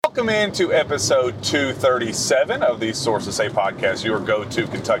Welcome into episode 237 of the Sources Say podcast, your go-to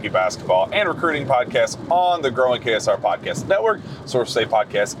Kentucky basketball and recruiting podcast on the growing KSR Podcast Network. Sources Say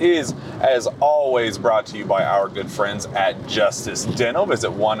podcast is, as always, brought to you by our good friends at Justice Dental.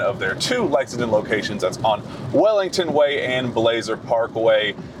 Visit one of their two Lexington locations. That's on Wellington Way and Blazer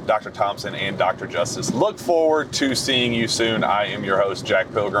Parkway. Dr. Thompson and Dr. Justice. Look forward to seeing you soon. I am your host,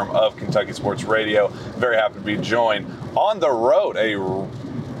 Jack Pilgrim of Kentucky Sports Radio. Very happy to be joined on the road, a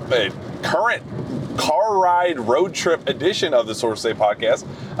current car ride road trip edition of the Source Say podcast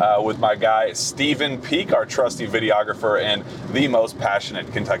with my guy Stephen Peak, our trusty videographer and the most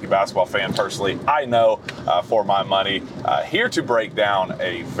passionate Kentucky basketball fan personally I know for my money. Here to break down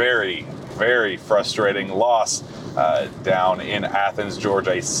a very, very frustrating loss down in Athens,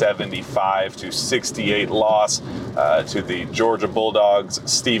 Georgia, a 75-68 loss to the Georgia Bulldogs.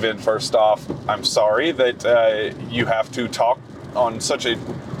 Stephen, first off, I'm sorry that you have to talk on such a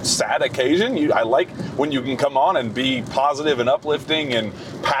sad occasion. I like when you can come on and be positive and uplifting and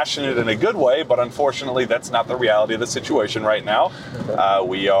passionate in a good way, but unfortunately that's not the reality of the situation right now.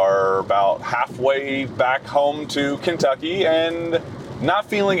 We are about halfway back home to Kentucky and not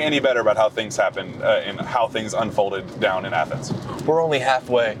feeling any better about how things happened and how things unfolded down in Athens. We're only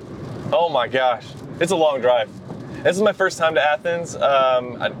halfway. Oh my gosh, it's a long drive. This is my first time to Athens.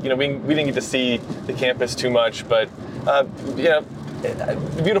 We didn't get to see the campus too much, but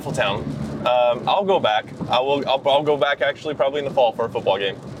beautiful town. I'll go back. I'll go back actually probably in the fall for a football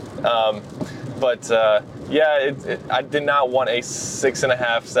game. I did not want a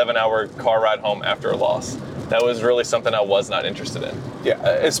 6.5, 7 hour car ride home after a loss. That was really something I was not interested in. Yeah,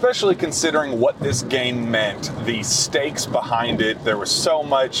 especially considering what this game meant, the stakes behind it. There was so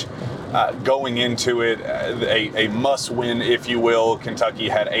much going into it, a must-win, if you will. Kentucky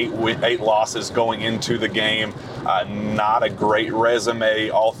had eight losses going into the game. Not a great resume,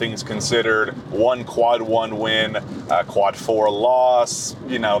 all things considered. One quad one win, quad four loss.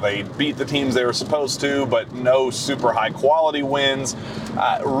 You know, they beat the teams they were supposed to, but no super high quality wins.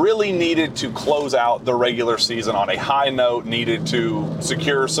 Really needed to close out the regular season on a high note, needed to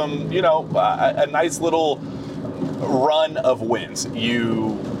secure some, a nice little run of wins.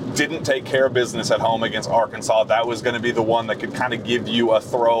 You didn't take care of business at home against Arkansas. That was going to be the one that could kind of give you a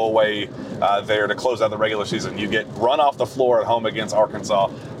throwaway there to close out the regular season. You get run off the floor at home against Arkansas.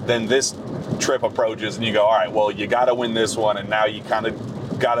 Then this trip approaches and you go, all right, well, you got to win this one. And now you kind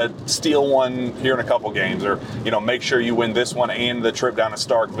of got to steal one here in a couple games, or, make sure you win this one and the trip down to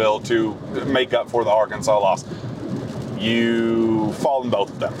Starkville to make up for the Arkansas loss. You fall in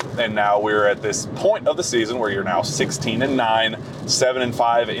both of them. And now we're at this point of the season where you're now 16-9,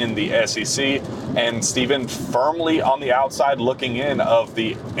 7-5 in the SEC, and Stephen firmly on the outside looking in of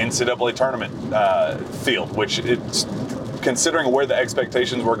the NCAA tournament field, which it's considering where the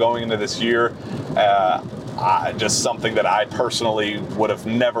expectations were going into this year, just something that I personally would have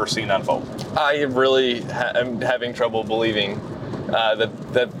never seen unfold. I really am having trouble believing that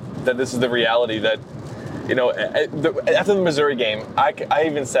this is the reality that, after the Missouri game, I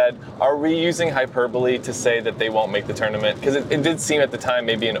even said, are we using hyperbole to say that they won't make the tournament? Because it did seem at the time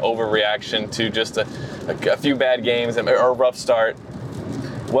maybe an overreaction to just a few bad games or a rough start.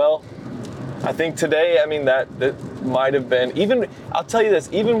 Well, I think today, that might have been, I'll tell you this,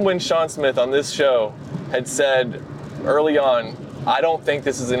 even when Sean Smith on this show had said early on, I don't think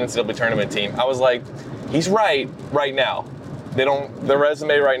this is an NCAA tournament team, I was like, he's right now. The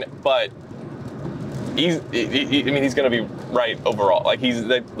resume right now, but he's going to be right overall. I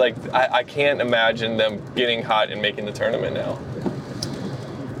can't imagine them getting hot and making the tournament now.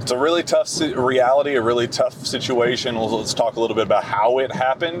 It's a really tough reality, a really tough situation. Let's talk a little bit about how it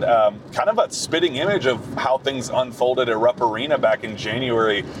happened. Kind of a spitting image of how things unfolded at Rupp Arena back in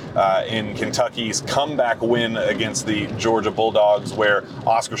January in Kentucky's comeback win against the Georgia Bulldogs, where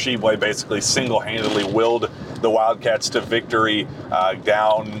Oscar Tshiebwe basically single-handedly willed the Wildcats to victory,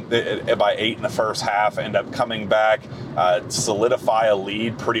 down by 8 in the first half, end up coming back, solidify a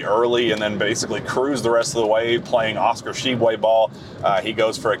lead pretty early, and then basically cruise the rest of the way playing Oscar Tshiebwe ball. He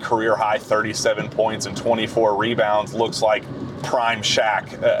goes for a career-high 37 points and 24 rebounds. Looks like prime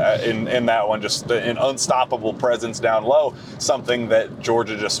Shaq in that one, just an unstoppable presence down low, something that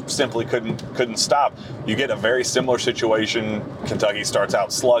Georgia just simply couldn't stop. You get a very similar situation. Kentucky starts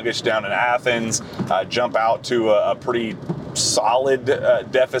out sluggish down in Athens, jump out to a pretty solid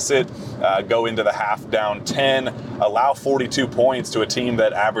deficit, go into the half down 10, allow 42 points to a team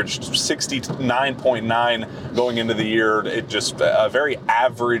that averaged 69.9 going into the year. It just a very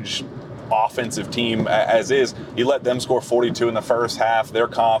average offensive team as is. You let them score 42 in the first half. They're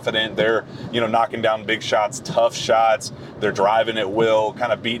confident. They're, knocking down big shots, tough shots. They're driving at will,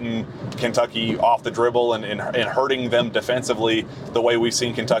 kind of beating Kentucky off the dribble and hurting them defensively the way we've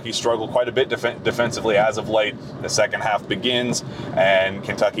seen Kentucky struggle quite a bit defensively as of late. The second half begins, and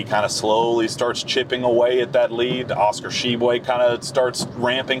Kentucky kind of slowly starts chipping away at that lead. Oscar Tshiebwe kind of starts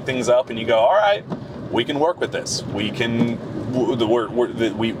ramping things up, and you go, all right, we can work with this. We've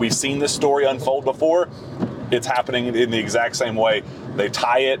seen this story unfold before. It's happening in the exact same way. They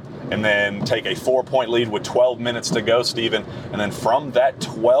tie it and then take a 4-point lead with 12 minutes to go, Stephen. And then from that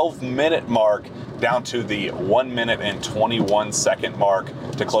 12-minute mark down to the 1 minute and 21 second mark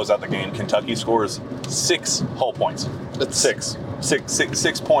to close out the game, Kentucky scores 6 whole points. That's six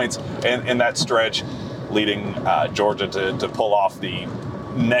points in that stretch, leading Georgia to pull off the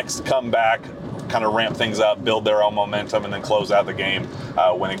next comeback, kind of ramp things up, build their own momentum, and then close out the game,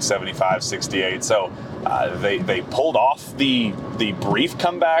 winning 75-68. So they pulled off the brief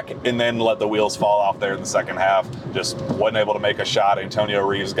comeback and then let the wheels fall off there in the second half. Just wasn't able to make a shot. Antonio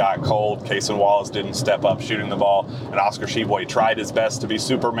Reeves got cold. Cason Wallace didn't step up shooting the ball. And Oscar Tshiebwe tried his best to be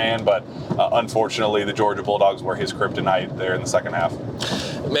Superman, but unfortunately the Georgia Bulldogs were his kryptonite there in the second half.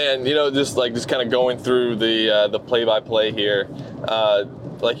 Man, just kind of going through the play-by-play here.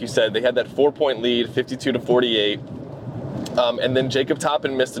 Like you said, they had that 4-point lead, 52-48. And then Jacob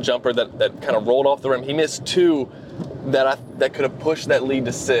Toppin missed a jumper that kind of rolled off the rim. He missed 2 that could have pushed that lead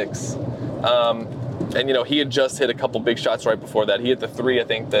to 6. And he had just hit a couple big shots right before that. He hit the 3, I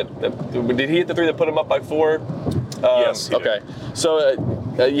think. Did he hit the 3 that put him up by 4? Yes. Okay. So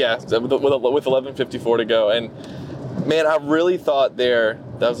yeah, with 11:54 to go, and man, I really thought there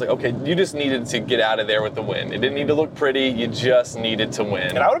that I was like, okay, you just needed to get out of there with the win. It didn't need to look pretty. You just needed to win.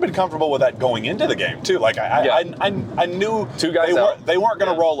 And I would have been comfortable with that going into the game too. Like I knew 2 guys they weren't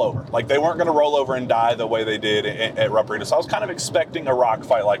going to roll over. Like they weren't going to roll over and die the way they did at Rupp Arena. So I was kind of expecting a rock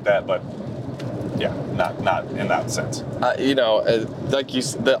fight like that, but yeah, not in that sense. Like you,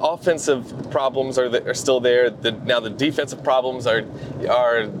 the offensive problems are still there. Now the defensive problems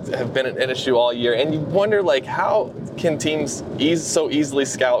have been an issue all year, and you wonder like how can teams so easily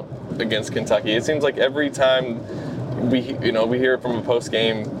scout against Kentucky? It seems like every time we hear from a post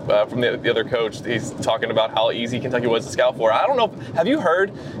game from the other coach, he's talking about how easy Kentucky was to scout for. I don't know. Have you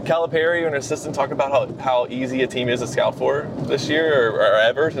heard Calipari or an assistant talk about how easy a team is to scout for this year or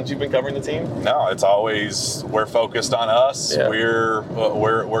ever since you've been covering the team? No, it's always we're focused on us. Yeah.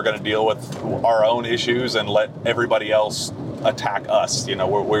 We're going to deal with our own issues and let everybody else attack us. We're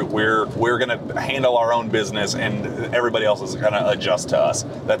going to handle our own business, and everybody else is going to adjust to us.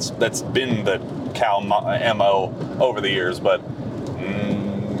 That's been the Cal MO over the years, but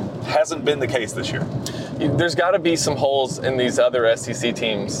hasn't been the case this year. There's got to be some holes in these other SEC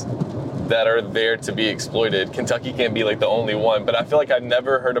teams that are there to be exploited. Kentucky can't be like the only one, but I feel like I've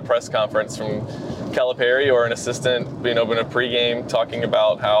never heard a press conference from Calipari or an assistant, in a pregame talking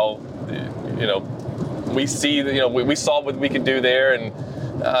about how, we see, we saw what we could do there, and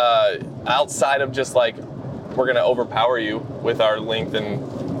outside of just like we're going to overpower you with our length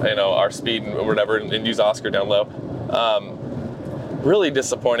and our speed and whatever, and use Oscar down low. Really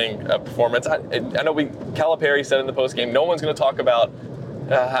disappointing performance. I know Calipari said in the post game, no one's going to talk about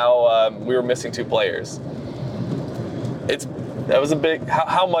how we were missing 2 players. That was a big.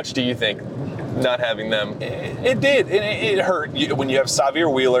 How much do you think not having them? It did. It hurt when you have Xavier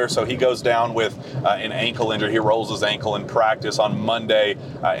Wheeler. So he goes down with an ankle injury. He rolls his ankle in practice on Monday,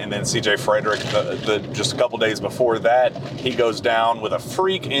 and then C.J. Frederick, just a couple days before that, he goes down with a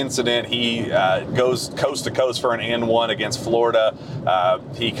freak incident. He goes coast to coast for an N1 against Florida.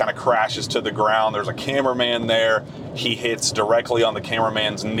 He kind of crashes to the ground. There's a cameraman there. He hits directly on the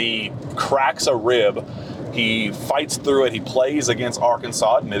cameraman's knee, cracks a rib. He fights through it. He plays against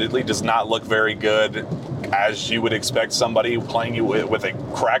Arkansas. Admittedly, does not look very good, as you would expect somebody playing you with a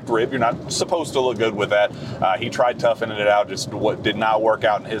cracked rib. You're not supposed to look good with that. He tried toughing it out, just what did not work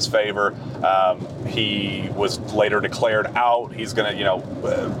out in his favor. He was later declared out. He's going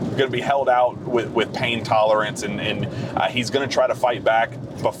to be held out with pain tolerance, and he's going to try to fight back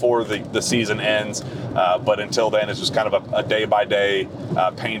before the season ends. But until then, it's just kind of a day-by-day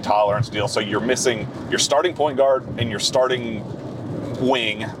pain tolerance deal. So you're missing your starting point guard and your starting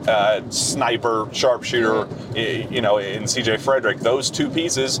wing, sniper, sharpshooter, in C.J. Frederick. Those 2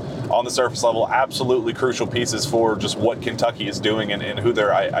 pieces on the surface level, absolutely crucial pieces for just what Kentucky is doing and who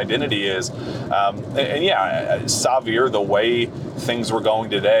their identity is. Xavier, the way things were going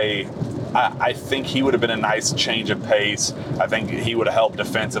today, I think he would have been a nice change of pace. I think he would have helped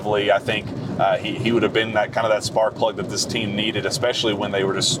defensively. I think he would have been that kind of that spark plug that this team needed, especially when they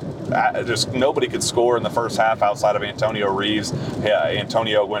were just nobody could score in the first half outside of Antonio Reeves. Yeah,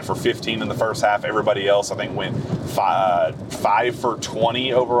 Antonio went for 15 in the first half. Everybody else, I think, went 5 for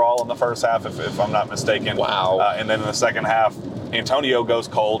 20 overall in the first half, if I'm not mistaken. Wow. And then in the second half, Antonio goes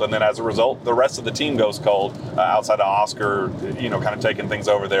cold, and then as a result, the rest of the team goes cold, outside of Oscar, kind of taking things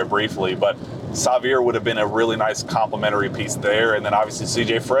over there briefly. But Xavier would have been a really nice complementary piece there. And then obviously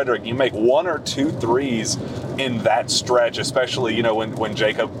CJ Frederick, you make 1 or 2 threes in that stretch, especially, when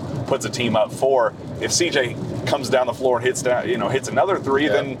Jacob puts a team up 4. If CJ comes down the floor and hits another 3,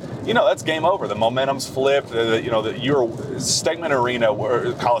 then, that's game over. The momentum's flipped. Your Stegman Arena,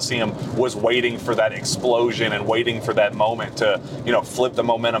 Coliseum, was waiting for that explosion and waiting for that moment to, flip the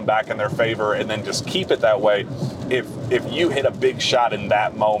momentum back in their favor and then just keep it that way. If you hit a big shot in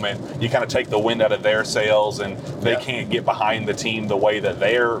that moment, you kind of take the wind out of their sails, and they can't get behind the team the way that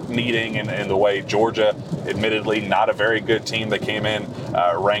they're needing, and the way Georgia, admittedly not a very good team, they came in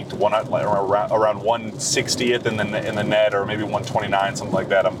ranked around 160th in the net, or maybe 129, something like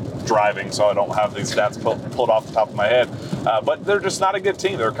that. I'm driving, so I don't have these stats pulled off the top of my head. But they're just not a good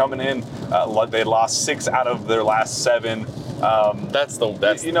team. They're coming in, they lost 6 out of their last 7. That's the one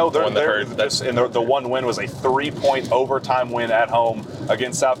that hurt. And the one win was a 3-point overtime win at home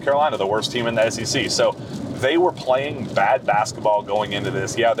against South Carolina, the worst team in the SEC. So they were playing bad basketball going into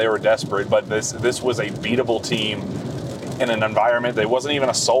this. Yeah, they were desperate, but this was a beatable team in an environment. It wasn't even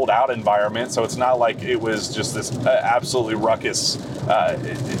a sold-out environment, so it's not like it was just this absolutely ruckus,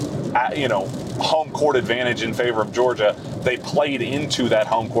 home court advantage in favor of Georgia. They played into that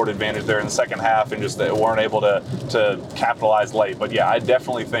home court advantage there in the second half and just weren't able to capitalize late. But yeah, I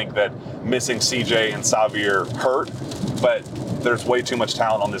definitely think that missing CJ and Xavier hurt, but there's way too much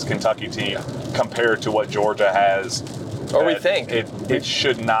talent on this Kentucky team compared to what Georgia has. Or we think. It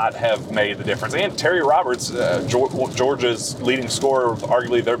should not have made the difference. And Terry Roberts, Georgia's leading scorer,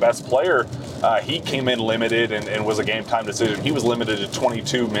 arguably their best player, he came in limited and was a game-time decision. He was limited to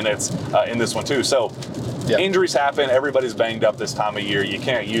 22 minutes in this one, too. So injuries happen. Everybody's banged up this time of year. You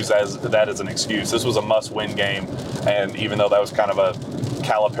can't use that as an excuse. This was a must-win game. And even though that was kind of a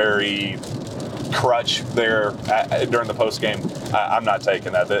Calipari crutch there during the post-game, I'm not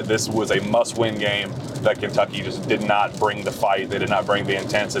taking that. This was a must-win game that Kentucky just did not bring the fight. They did not bring the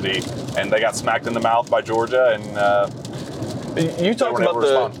intensity, and they got smacked in the mouth by Georgia. And you talked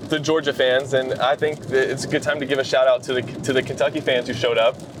about the Georgia fans, and I think that it's a good time to give a shout out to the Kentucky fans who showed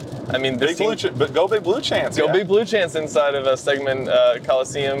up. I mean, but go Big Blue chants. Go Big Blue chants inside of a Stegman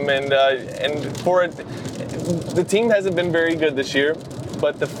Coliseum, and for it, the team hasn't been very good this year,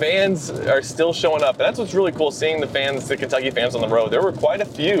 but the fans are still showing up, and that's what's really cool, seeing the Kentucky fans on the road. There were quite a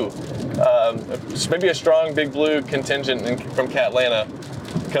few, maybe a strong Big Blue contingent from Catlanta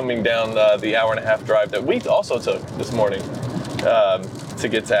coming down the hour-and-a-half drive that we also took this morning to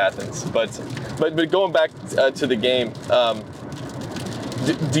get to Athens. But going back to the game,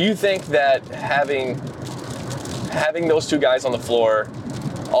 do you think that having those 2 guys on the floor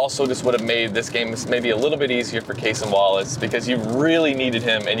also just would have made this game maybe a little bit easier for Cason Wallace, because you really needed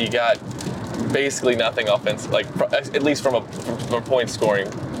him and you got basically nothing offensive, at least from a point scoring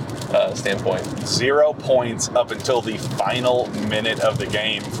standpoint? 0 points up until the final minute of the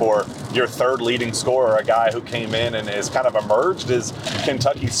game for your third leading scorer, a guy who came in and has kind of emerged as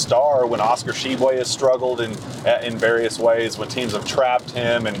Kentucky's star when Oscar Tshiebwe has struggled in various ways, when teams have trapped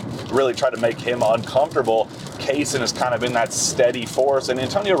him and really tried to make him uncomfortable. Cason has kind of been that steady force, and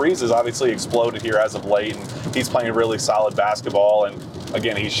Antonio Reeves has obviously exploded here as of late, and he's playing really solid basketball. And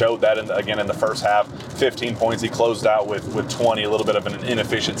again, he showed that in the first half. 15 points. He closed out with 20, a little bit of an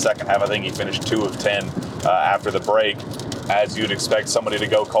inefficient second half. I think he finished 2 of 10 after the break. As you'd expect somebody to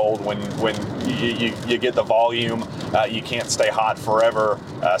go cold when you get the volume, you can't stay hot forever.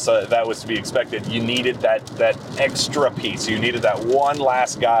 So that was to be expected. You needed that extra piece. You needed that one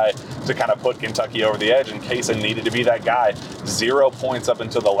last guy to kind of put Kentucky over the edge, and Cason needed to be that guy. 0 points up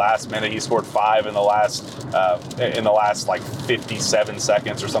until the last minute. He scored 5 in the last like 57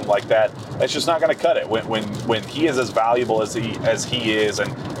 seconds or something like that. That's just not going to cut it when he is as valuable as he is,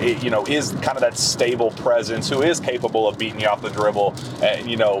 and is kind of that stable presence who is capable of beating you off the dribble, and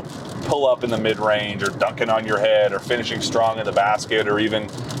pull up in the mid-range, or dunking on your head, or finishing strong in the basket, or even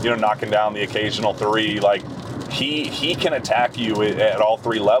knocking down the occasional 3. Like, he can attack you at all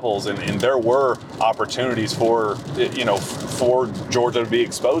three levels, and there were opportunities for Georgia to be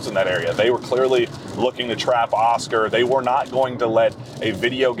exposed in that area. They were clearly looking to trap Oscar. They were not going to let a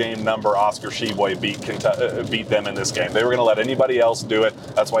video game number Oscar Sheboy beat them in this game. They were going to let anybody else do it.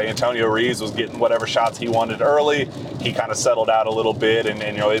 That's why Antonio Reeves was getting whatever shots he wanted early. He kind of settled out a little bit, and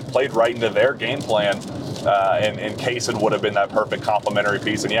it played right into their game plan. And Kaysen would have been that perfect complementary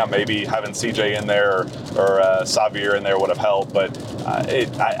piece. And yeah, maybe having CJ in there or Xavier in there would have helped. But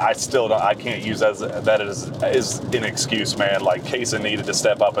I still don't. I can't use that as an excuse, man. Like, Kaysen needed to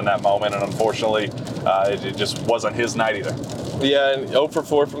step up in that moment, and unfortunately, it just wasn't his night either. Yeah, and 0 for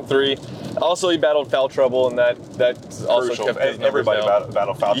 4 from 3. Also, he battled foul trouble, and that also Crucial. kept his Everybody numbers down.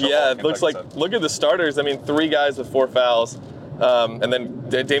 battled foul trouble. Yeah, it looks like, look at the starters. I mean, 3 guys with 4 fouls. And then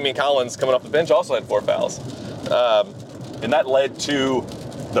Damian Collins coming off the bench also had 4 fouls. And that led to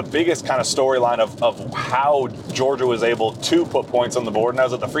the biggest kind of storyline of how Georgia was able to put points on the board. And that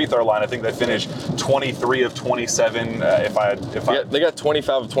was at the free throw line. I think they finished 23 of 27. They got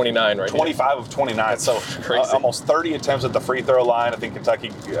 25 of 29 right 25 of 29. So almost 30 attempts at the free throw line. I think Kentucky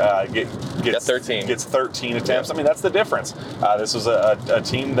gets 13. Gets 13 attempts. I mean, that's the difference. This was a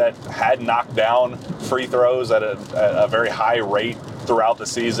team that had knocked down free throws at a very high rate throughout the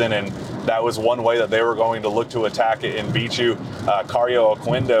season, and that was one way that they were going to look to attack it and beat you. Cario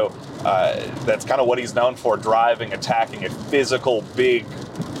Oquendo, that's kind of what he's known for, driving, attacking, a physical, big,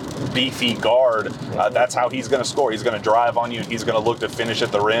 beefy guard. That's how he's going to score. He's going to drive on you, and he's going to look to finish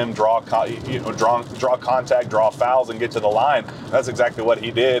at the rim, draw contact, draw fouls, and get to the line. That's exactly what he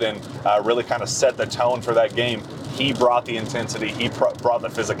did, and really kind of set the tone for that game. He brought the intensity, he brought the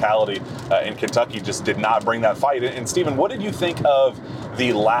physicality, and Kentucky just did not bring that fight. And Stephen, what did you think of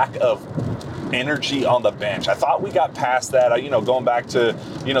the lack of energy on the bench? I thought we got past that, going back to,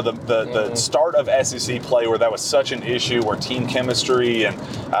 the start of SEC play, where that was such an issue, where team chemistry and,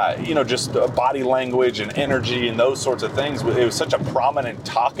 just body language and energy and those sorts of things, it was such a prominent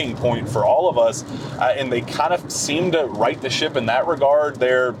talking point for all of us. And they kind of seemed to right the ship in that regard.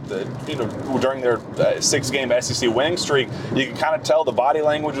 During their 6-game SEC winning streak, you could kind of tell the body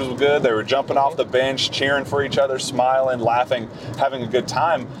language was good. They were jumping off the bench, cheering for each other, smiling, laughing, having a good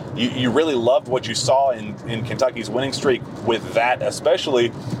time. You really loved what you saw in Kentucky's winning streak with that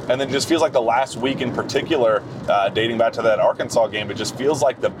especially. And then it just feels like the last week in particular, dating back to that Arkansas game, it just feels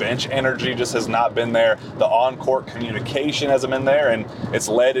like the bench energy just has not been there. The on-court communication hasn't been there, and it's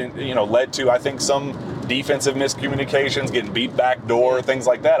led to, I think, some defensive miscommunications, getting beat back door, things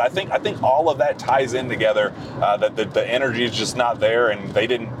like that. I think all of that ties in together, that the energy is just not there, and they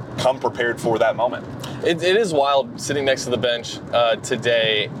didn't come prepared for that moment. It is wild sitting next to the bench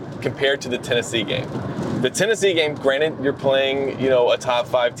today compared to the Tennessee game. The Tennessee game, granted, you're playing, a top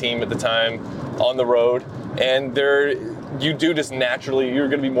 5 team at the time on the road, and you do just naturally, you're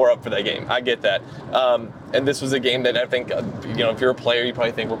going to be more up for that game. I get that. And this was a game that I think, if you're a player, you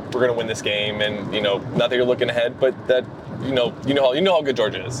probably think we're going to win this game, and not that you're looking ahead, but that you know how good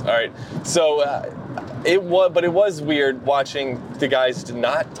Georgia is. All right, so it was weird watching the guys to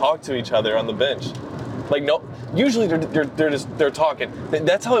not talk to each other on the bench. Like, no, usually they're talking.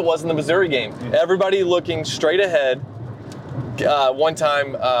 That's how it was in the Missouri game. Everybody looking straight ahead. One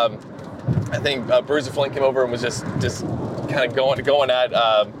time, I think Bruiser Flint came over and was just kind of going at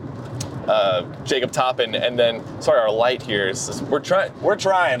Jacob Toppin, and then our light here is just, we're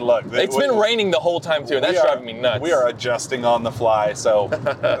trying. Look, it's been raining the whole time too, and that's driving me nuts. We are adjusting on the fly, so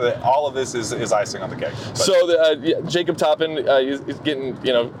all of this is icing on the cake. But. So Jacob Toppin is getting,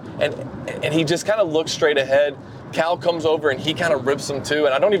 and he just kind of looks straight ahead. Cal comes over and he kind of rips him too,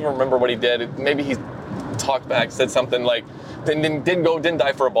 and I don't even remember what he did. Maybe he talked back, said something like, didn't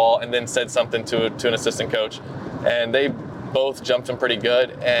die for a ball, and then said something to an assistant coach, and they both jumped him pretty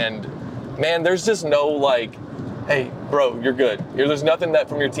good. And man, there's just no like, hey, bro, you're good. There's nothing that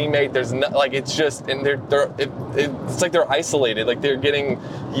from your teammate. There's not like, it's just, and it's like they're isolated. Like, they're getting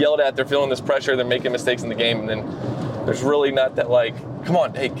yelled at. They're feeling this pressure. They're making mistakes in the game, and then there's really not that like, come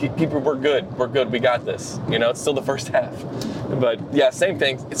on, hey, we're good. We got this. It's still the first half. But yeah, same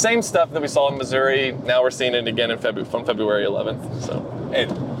thing, same stuff that we saw in Missouri. Now we're seeing it again from February 11th. So.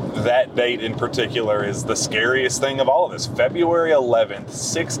 And that date in particular is the scariest thing of all of this. February 11th,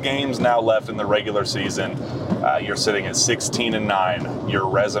 6 games now left in the regular season. You're sitting at 16-9. Your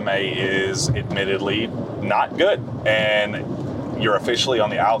resume is admittedly not good, and you're officially on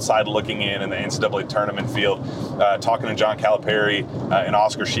the outside looking in the NCAA tournament field. Talking to John Calipari and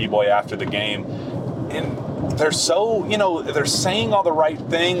Oscar Sheboy after the game, and they're so, they're saying all the right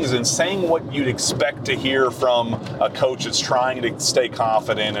things and saying what you'd expect to hear from a coach that's trying to stay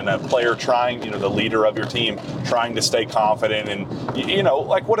confident and a player trying, the leader of your team trying to stay confident. And,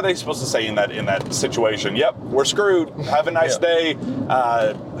 like, what are they supposed to say in that situation? Yep, we're screwed. Have a nice day.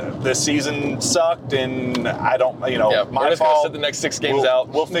 This season sucked, and I don't, my we're just fault. Gonna sit the next 6 games out.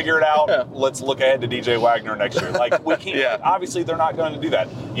 We'll figure it out. Yeah. Let's look ahead to DJ Wagner next year. Like, we can't. Yeah. Obviously, they're not going to do that.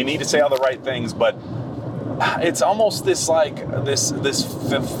 You need to say all the right things, but it's almost this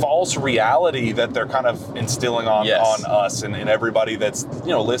false reality that they're kind of instilling on us and everybody that's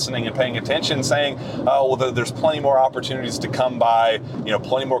listening and paying attention, saying, oh, well, there's plenty more opportunities to come by,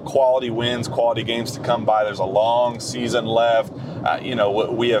 plenty more quality wins, quality games to come by. There's a long season left.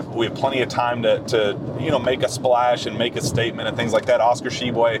 We have plenty of time to make a splash and make a statement and things like that. Oscar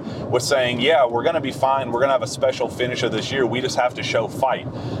Sheboy was saying, yeah, we're going to be fine. We're going to have a special finisher this year. We just have to show fight.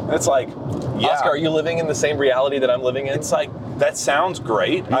 And it's like, yeah. Oscar, are you living in the same reality that I'm living in? It's like, that sounds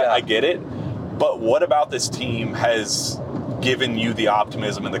great. Yeah. I get it. But what about this team has given you the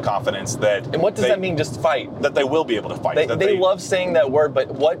optimism and the confidence that... And what does that mean, just fight? That they will be able to fight. They love saying that word, but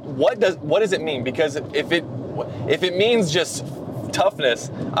what does it mean? Because if it means just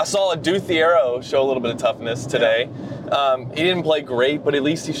toughness, I saw a Duthiero show a little bit of toughness today. Yeah. He didn't play great, but at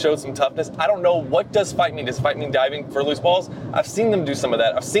least he showed some toughness. I don't know, what does fight mean? Does fight mean diving for loose balls? I've seen them do some of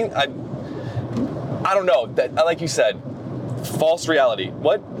that. I don't know. That, like you said, false reality.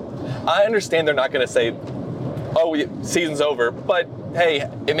 What? I understand they're not going to say, oh, season's over, but hey,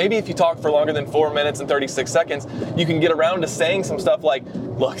 maybe if you talk for longer than 4 minutes and 36 seconds, you can get around to saying some stuff like,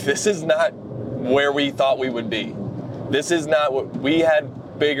 look, this is not where we thought we would be. This is not what we had.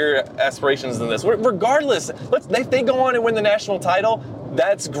 Bigger aspirations than this. Regardless, if they go on and win the national title,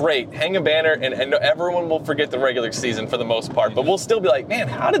 that's great. Hang a banner, and everyone will forget the regular season for the most part. But we'll still be like, man,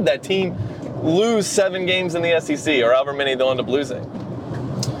 how did that team lose 7 games in the SEC, or however many they'll end up losing?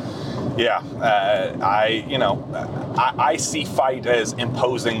 Yeah, I see fight as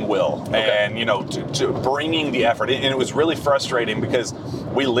imposing will, and to bringing the effort. And it was really frustrating because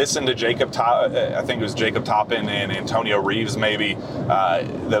we listened to I think it was Jacob Toppin and Antonio Reeves, maybe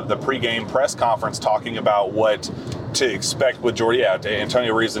the pregame press conference talking about what to expect with Georgia.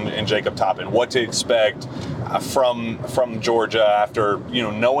 Antonio Reeves and Jacob Toppin, what to expect from Georgia after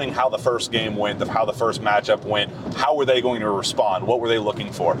knowing how the first game went, how the first matchup went. How were they going to respond? What were they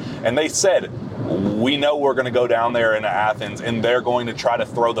looking for? And they said, we know we're going to go down there into Athens and they're going to try to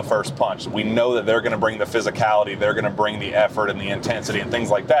throw the first punch. We know that they're going to bring the physicality, they're going to bring the effort and the intensity and things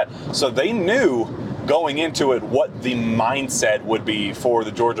like that. So they knew going into it what the mindset would be for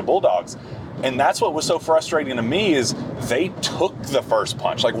the Georgia Bulldogs. And that's what was so frustrating to me is they took the first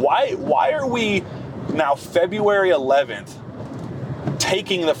punch. Like, why are we now February 11th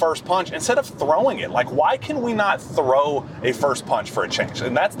taking the first punch instead of throwing it? Like, why can we not throw a first punch for a change?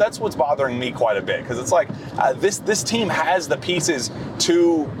 And that's what's bothering me quite a bit, because it's like this team has the pieces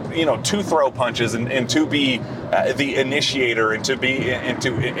to throw punches and to be the initiator and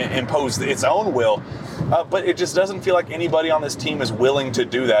to impose its own will. But it just doesn't feel like anybody on this team is willing to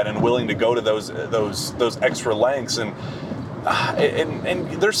do that and willing to go to those extra lengths. And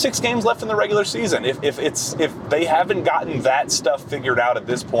there's 6 games left in the regular season. If they haven't gotten that stuff figured out at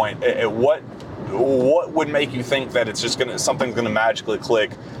this point, what would make you think that it's just something's gonna magically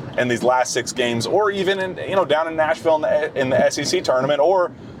click in these last 6 games, or even down in Nashville in the SEC tournament,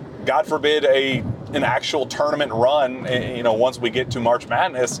 or God forbid an actual tournament run? Once we get to March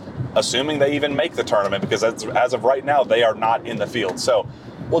Madness, assuming they even make the tournament, because as of right now they are not in the field. So.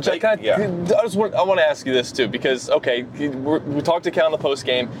 Well, Jake, I want to ask you this too, because we talked to Cal in the post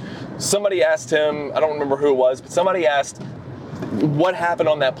game. Somebody asked him, I don't remember who it was, but somebody asked, what happened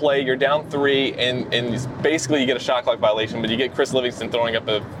on that play? You're down 3, and basically you get a shot clock violation, but you get Chris Livingston throwing up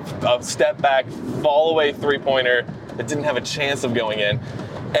a step back, fall away 3-pointer that didn't have a chance of going in.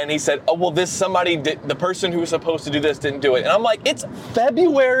 And he said, oh, well, the person who was supposed to do this didn't do it. And I'm like, it's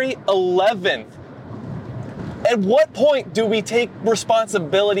February 11th. At what point do we take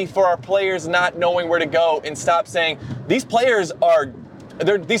responsibility for our players not knowing where to go and stop saying these players are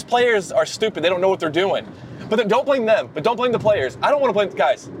stupid, they don't know what they're doing? But don't blame them, but don't blame the players. I don't want to blame the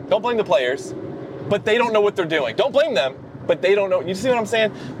guys. Don't blame the players, but they don't know what they're doing. Don't blame them, but they don't know. You see what I'm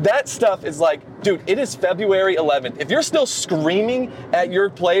saying? That stuff is like, dude, it is February 11th. If you're still screaming at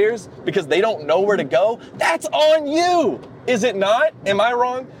your players because they don't know where to go, that's on you. Is it not? Am I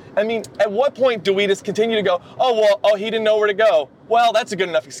wrong? I mean, at what point do we just continue to go, he didn't know where to go? Well, that's a good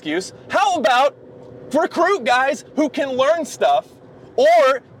enough excuse. How about recruit guys who can learn stuff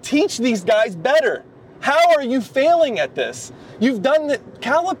or teach these guys better? How are you failing at this? You've done that.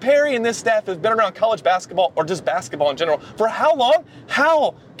 Calipari and this staff have been around college basketball or just basketball in general for how long?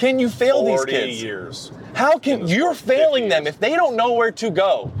 How can you fail these kids? 40 years. How can you're failing them if they don't know where to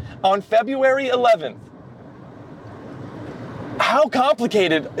go on February 11th? How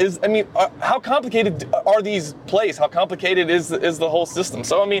complicated how complicated are these plays? How complicated is the whole system?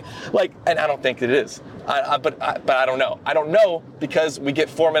 So, I mean, and I don't think it is. But I don't know. I don't know because we get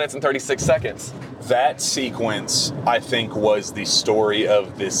 4 minutes and 36 seconds. That sequence, I think, was the story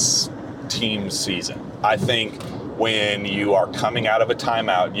of this team's season. I think when you are coming out of a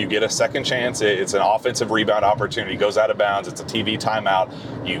timeout, you get a second chance. It's an offensive rebound opportunity. Goes out of bounds. It's a TV timeout.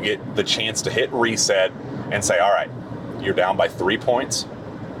 You get the chance to hit reset and say, all right, you're down by 3 points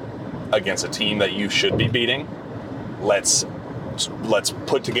against a team that you should be beating. Let's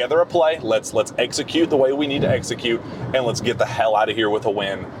put together a play. Let's execute the way we need to execute, and let's get the hell out of here with a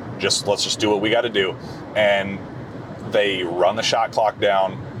win. Let's just do what we got to do. And they run the shot clock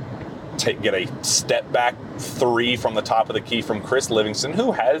down, get a step back three from the top of the key from Chris Livingston,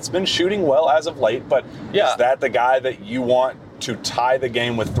 who has been shooting well as of late. But is that the guy that you want to tie the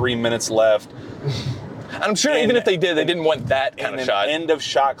game with 3 minutes left? I'm sure even if they did, they didn't want that kind of shot. End of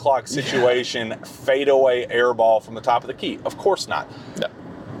shot clock situation, fadeaway air ball from the top of the key. Of course not. No.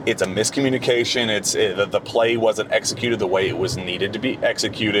 It's a miscommunication. The play wasn't executed the way it was needed to be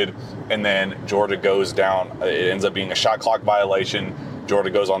executed. And then Georgia goes down. It ends up being a shot clock violation. Georgia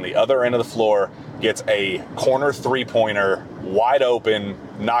goes on the other end of the floor, gets a corner three-pointer, wide open,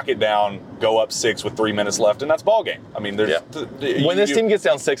 knock it down, go up 6 with 3 minutes left, and that's ball game. I mean, when this team gets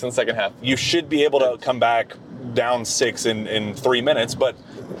down 6 in the second half, you should be able to come back down 6 in 3 minutes, but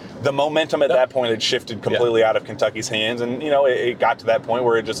the momentum at that point had shifted completely out of Kentucky's hands, and it got to that point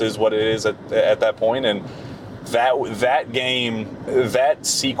where it just is what it is at that point. And that game, that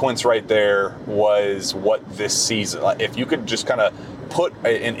sequence right there was what this season. If you could just kind of put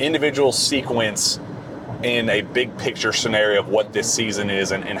an individual sequence in a big picture scenario of what this season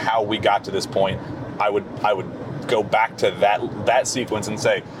is and how we got to this point, I would go back to that sequence and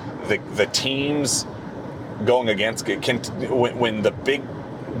say the teams going against when the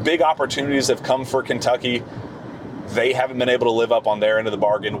big opportunities have come for Kentucky, they haven't been able to live up on their end of the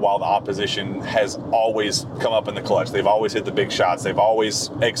bargain, while the opposition has always come up in the clutch. They've always hit the big shots. They've always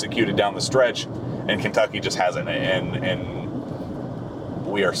executed down the stretch, and Kentucky just hasn't. And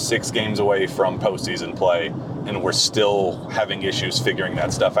we are 6 games away from postseason play, and we're still having issues figuring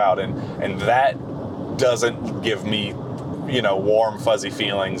that stuff out. And that doesn't give me, warm, fuzzy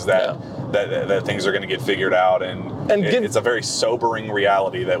feelings that things are going to get figured out. It's a very sobering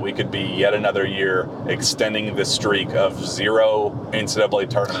reality that we could be yet another year extending the streak of 0 NCAA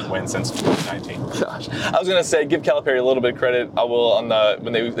tournament wins since 2019. Gosh, I was going to say, give Calipari a little bit of credit. I will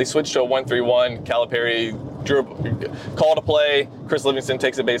when they switched to a 1-3-1. Calipari called a play. Chris Livingston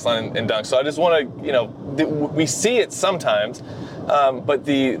takes a baseline and dunks. So I just want to, we see it sometimes, but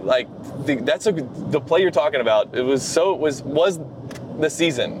the play you're talking about. It was the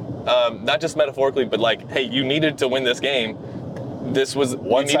season. Not just metaphorically, but hey, you needed to win this game. This was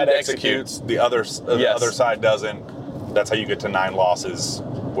one side executes, the other side doesn't. That's how you get to 9 losses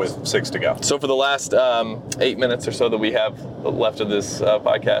with 6 to go. So for the last 8 minutes or so that we have left of this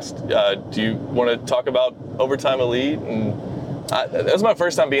podcast, do you want to talk about Overtime Elite? And that was my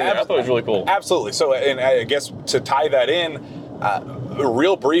first time being there. I thought it was really cool. Absolutely. So, and I guess to tie that in,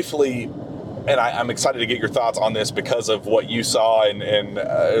 real briefly. And I'm excited to get your thoughts on this because of what you saw, and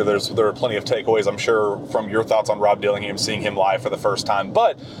there are plenty of takeaways, I'm sure, from your thoughts on Rob Dillingham, seeing him live for the first time.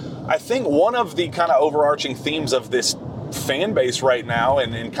 But I think one of the kind of overarching themes of this fan base right now,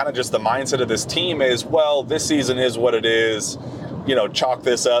 and kind of just the mindset of this team is, well, this season is what it is. Chalk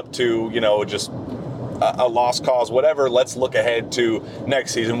this up to, just a lost cause, whatever. Let's look ahead to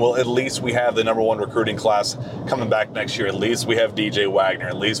next season. Well, at least we have the number 1 recruiting class coming back next year. At least we have DJ Wagner.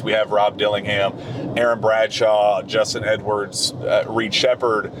 At least we have Rob Dillingham, Aaron Bradshaw, Justin Edwards, Reed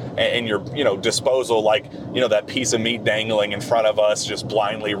Shepard, and your disposal, that piece of meat dangling in front of us, just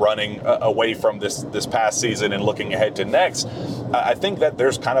blindly running away from this past season and looking ahead to next. I think that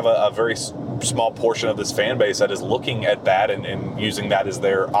there's kind of a very small portion of this fan base that is looking at that and using that as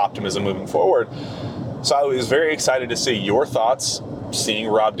their optimism moving forward. So I was very excited to see your thoughts, seeing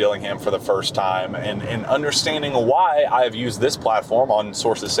Rob Dillingham for the first time, and understanding why I have used this platform on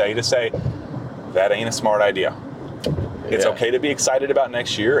Sources Say to say, that ain't a smart idea. It's okay to be excited about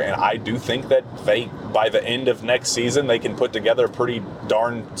next year, and I do think that by the end of next season, they can put together a pretty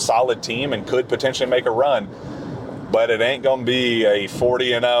darn solid team and could potentially make a run. But it ain't going to be a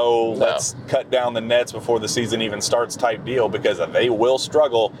 40-0, let's cut down the nets before the season even starts type deal, because they will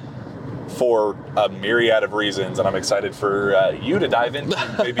struggle for a myriad of reasons, and I'm excited for you to dive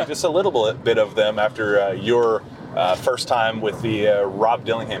into maybe just a little bit of them after your first time with the Rob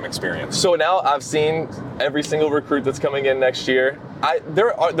Dillingham experience. So now I've seen every single recruit that's coming in next year.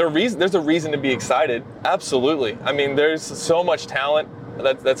 There's a reason to be excited. Absolutely. I mean, there's so much talent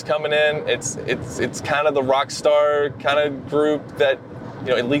that's coming in. It's kind of the rock star kind of group that,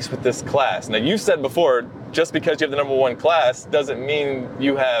 at least with this class. Now, you said before, just because you have the number one class doesn't mean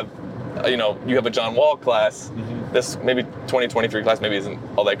you have a John Wall class. Mm-hmm. This maybe 2023 class maybe isn't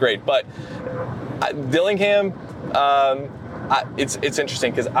all that great, but Dillingham, it's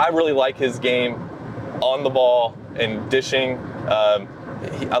interesting because I really like his game on the ball and dishing.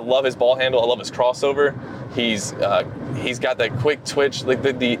 I love his ball handle. I love his crossover. He's got that quick twitch. Like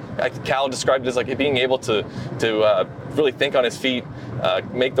Cal described it as like being able to really think on his feet,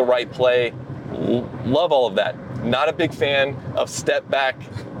 make the right play. Love all of that. Not a big fan of step back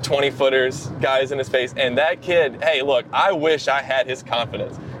 20-footers, guys in his face. And that kid, hey, look, I wish I had his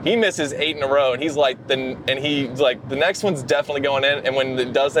confidence. He misses 8 in a row, and he's like, the next one's definitely going in. And when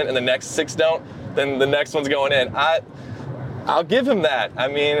it doesn't, and the next 6 don't, then the next one's going in. I'll give him that. I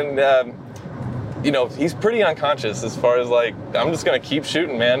mean, he's pretty unconscious as far as like, I'm just gonna keep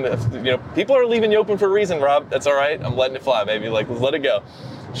shooting, man. People are leaving you open for a reason, Rob. That's all right. I'm letting it fly, baby. Like, let's let it go.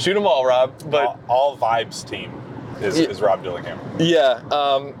 Shoot them all, Rob. But all vibes team is Rob Dillingham. Yeah,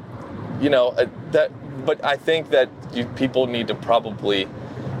 but I think that people need to probably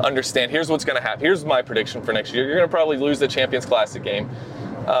understand. Here's what's going to happen. Here's my prediction for next year. You're going to probably lose the Champions Classic game.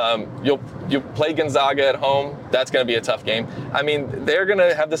 You'll play Gonzaga at home. That's going to be a tough game. I mean, they're going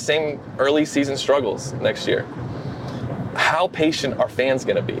to have the same early season struggles next year. How patient are fans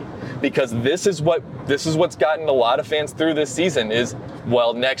going to be? Because this is what's gotten a lot of fans through this season is,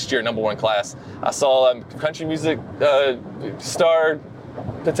 well, next year, number one class. I saw country music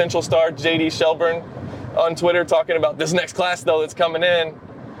potential star J.D. Shelburne on Twitter talking about this next class, though, that's coming in.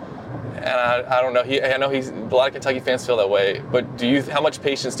 And I don't know. I know a lot of Kentucky fans feel that way. But how much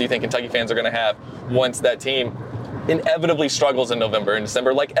patience do you think Kentucky fans are going to have once that team inevitably struggles in November and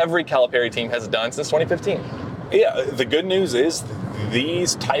December, like every Calipari team has done since 2015? Yeah, the good news is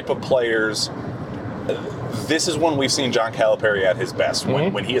these type of players, this is when we've seen John Calipari at his best.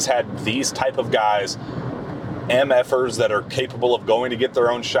 Mm-hmm. When he has had these type of guys, MFers that are capable of going to get their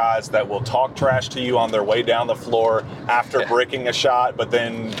own shots, that will talk trash to you on their way down the floor after breaking a shot, but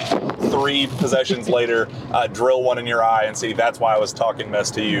then 3 possessions later, drill one in your eye and see, that's why I was talking mess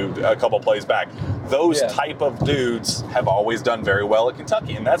to you a couple plays back. Those type of dudes have always done very well at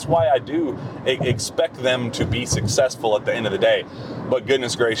Kentucky, and that's why I do expect them to be successful at the end of the day. But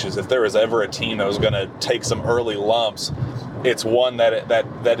goodness gracious, if there was ever a team that was going to take some early lumps, it's one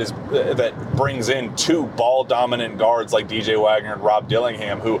that brings in 2 ball-dominant guards like DJ Wagner and Rob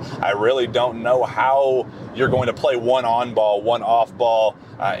Dillingham, who I really don't know how you're going to play one on-ball, one off-ball,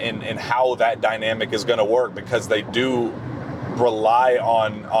 and how that dynamic is going to work, because they do rely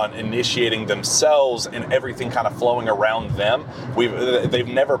on initiating themselves and everything kind of flowing around them. They've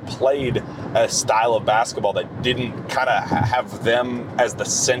never played a style of basketball that didn't kind of have them as the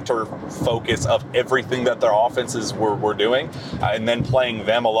center focus of everything that their offenses were doing, and then playing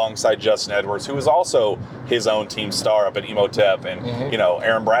them alongside Justin Edwards, who is also his own team star up at Emotep, and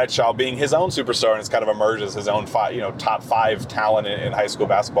Aaron Bradshaw being his own superstar and has kind of emerged as his own top 5 talent in high school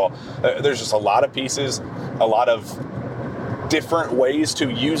basketball. There's just a lot of pieces, a lot of different ways to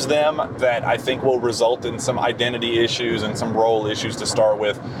use them that I think will result in some identity issues and some role issues to start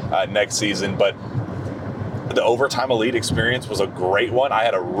with next season. But the Overtime Elite experience was a great one. I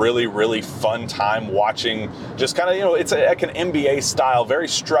had a really, really fun time watching, just kind of, it's like an NBA style, very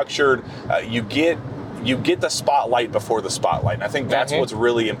structured. You get the spotlight before the spotlight. And I think that's what's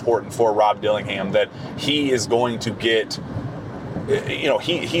really important for Rob Dillingham, that he is going to get,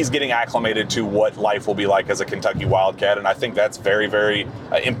 he's getting acclimated to what life will be like as a Kentucky Wildcat, and I think that's very, very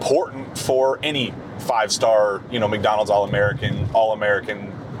important for any 5-star, McDonald's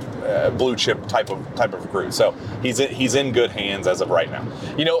All-American, blue chip type of recruit. So he's in good hands as of right now.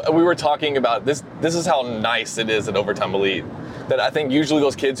 We were talking about this. This is how nice it is at Overtime Elite. That I think usually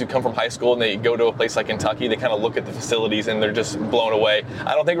those kids who come from high school and they go to a place like Kentucky, they kind of look at the facilities and they're just blown away.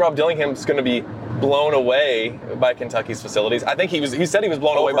 I don't think Rob Dillingham's going to be blown away by Kentucky's facilities. I think he said he was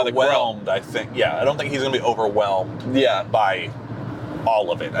blown away by the grill. I think, I don't think he's going to be overwhelmed by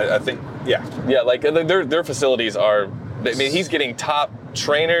all of it. I think, like their facilities are, I mean, he's getting top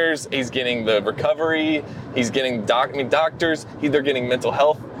trainers, he's getting the recovery, he's getting doctors, they're getting mental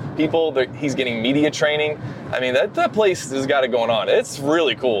health people, he's getting media training. I mean, that place has got it going on. It's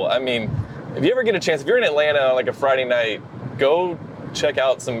really cool. I mean, if you ever get a chance, if you're in Atlanta on like a Friday night, go check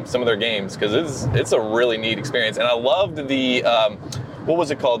out some of their games, because it's a really neat experience. And I loved the what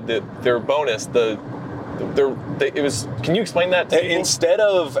was it called? Their bonus. It was. Can you explain that to people? Instead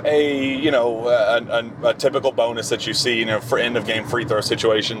of a typical bonus that you see, for end of game free throw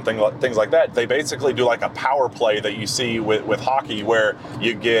situation, things like that, they basically do like a power play that you see with hockey, where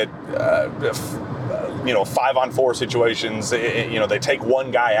you get 5-on-4 situations. They take one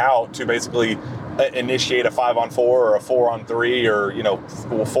guy out to basically initiate a 5-on-4 or a 4-on-3 or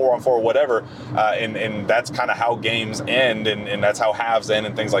 4-on-4, whatever, and that's kind of how games end, and that's how halves end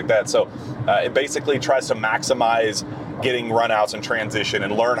and things like that. So it basically tries to maximize getting runouts and transition,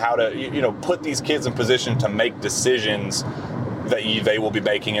 and learn how to put these kids in position to make decisions that they will be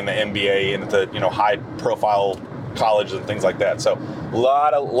making in the NBA and at the high profile colleges and things like that. So a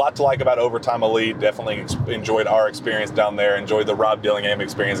lot to like about Overtime Elite. Definitely enjoyed our experience down there. Enjoyed the Rob Dillingham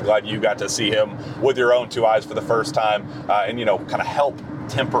experience. Glad you got to see him with your own two eyes for the first time, and kind of help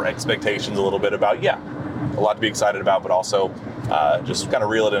temper expectations a little bit about a lot to be excited about, but also just kind of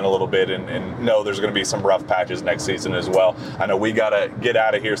reel it in a little bit and know there's going to be some rough patches next season as well. I know we got to get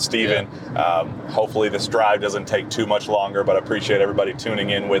out of here, Steven. Yeah. Hopefully this drive doesn't take too much longer, but I appreciate everybody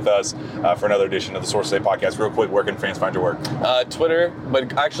tuning in with us for another edition of the Source State Podcast. Real quick, where can fans find your work? Twitter,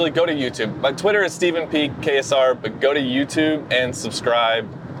 but actually go to YouTube. My Twitter is Stephen P. KSR, but go to YouTube and subscribe.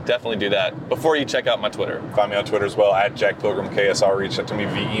 Definitely do that before you check out my Twitter. Find me on Twitter as well, at Jack Pilgrim KSR. Reach out to me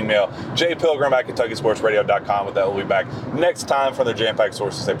via email, jpilgrim@KentuckySportsRadio.com. With that, we'll be back next time for the Jam Packed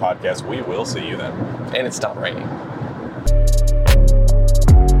Sources State Podcast. We will see you then. And it stopped raining.